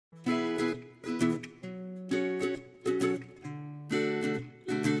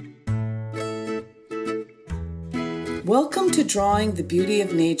Welcome to Drawing the Beauty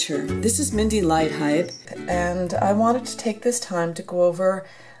of Nature. This is Mindy Lighthype, and I wanted to take this time to go over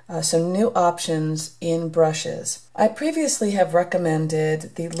some new options in brushes. I previously have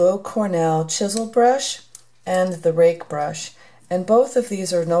recommended the Low Cornell Chisel brush and the Rake brush, and both of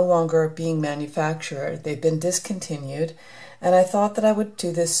these are no longer being manufactured. They've been discontinued, and I thought that I would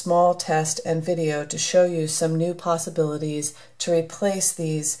do this small test and video to show you some new possibilities to replace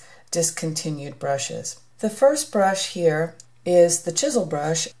these discontinued brushes. The first brush here is the Chisel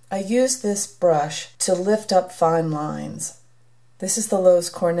brush. I use this brush to lift up fine lines. This is the Lowe's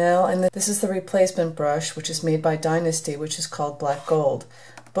Cornell, and this is the replacement brush, which is made by Dynasty, which is called Black Gold.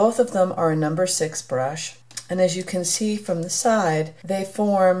 Both of them are a number 6 brush, and as you can see from the side, they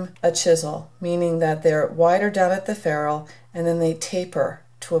form a chisel, meaning that they're wider down at the ferrule, and then they taper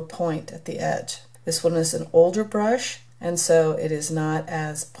to a point at the edge. This one is an older brush, and so it is not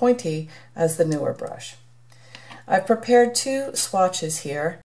as pointy as the newer brush. I've prepared 2 swatches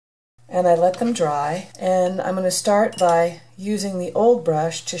here, and I let them dry, and I'm going to start by using the old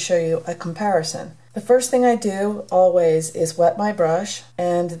brush to show you a comparison. The first thing I do always is wet my brush,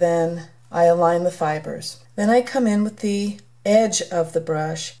 and then I align the fibers. Then I come in with the edge of the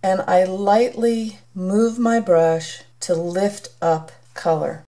brush, and I lightly move my brush to lift up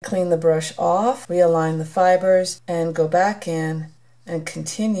color. Clean the brush off, realign the fibers, and go back in and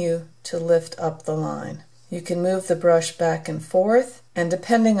continue to lift up the line. You can move the brush back and forth, and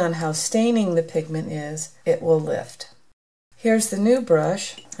depending on how staining the pigment is, it will lift. Here's the new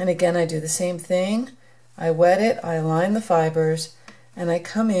brush, and again I do the same thing. I wet it, I align the fibers, and I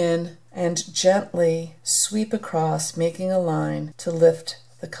come in and gently sweep across, making a line to lift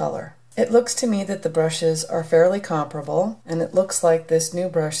the color. It looks to me that the brushes are fairly comparable, and it looks like this new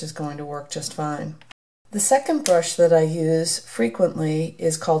brush is going to work just fine. The second brush that I use frequently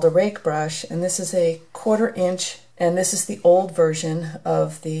is called a Rake brush, and this is a 1/4 inch, and this is the old version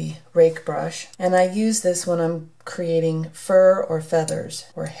of the Rake brush, and I use this when I'm creating fur or feathers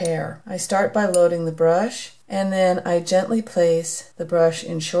or hair. I start by loading the brush, and then I gently place the brush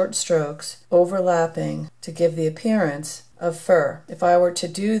in short strokes, overlapping to give the appearance of fur. If I were to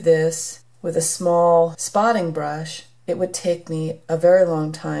do this with a small spotting brush, it would take me a very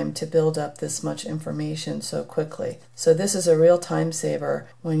long time to build up this much information so quickly. So this is a real time saver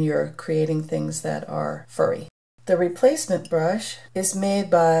when you're creating things that are furry. The replacement brush is made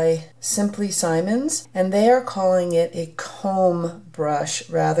by Simply Simons, and they are calling it a comb brush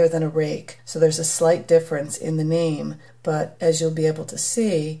rather than a rake. So there's a slight difference in the name, but as you'll be able to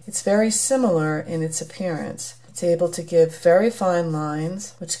see, it's very similar in its appearance. It's able to give very fine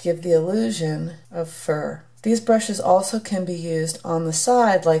lines, which give the illusion of fur. These brushes also can be used on the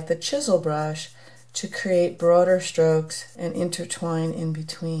side, like the Chisel brush, to create broader strokes and intertwine in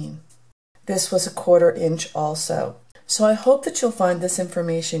between. This was a 1/4 inch also. So I hope that you'll find this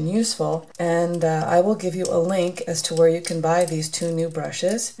information useful, and I will give you a link as to where you can buy these 2 new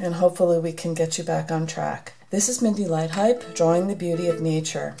brushes, and hopefully we can get you back on track. This is Mindy Lighthype, Drawing the Beauty of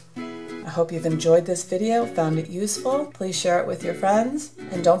Nature. I hope you've enjoyed this video, found it useful. Please share it with your friends,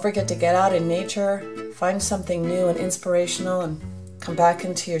 and don't forget to get out in nature, find something new and inspirational, and come back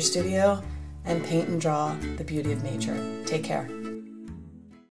into your studio and paint and draw the beauty of nature. Take care.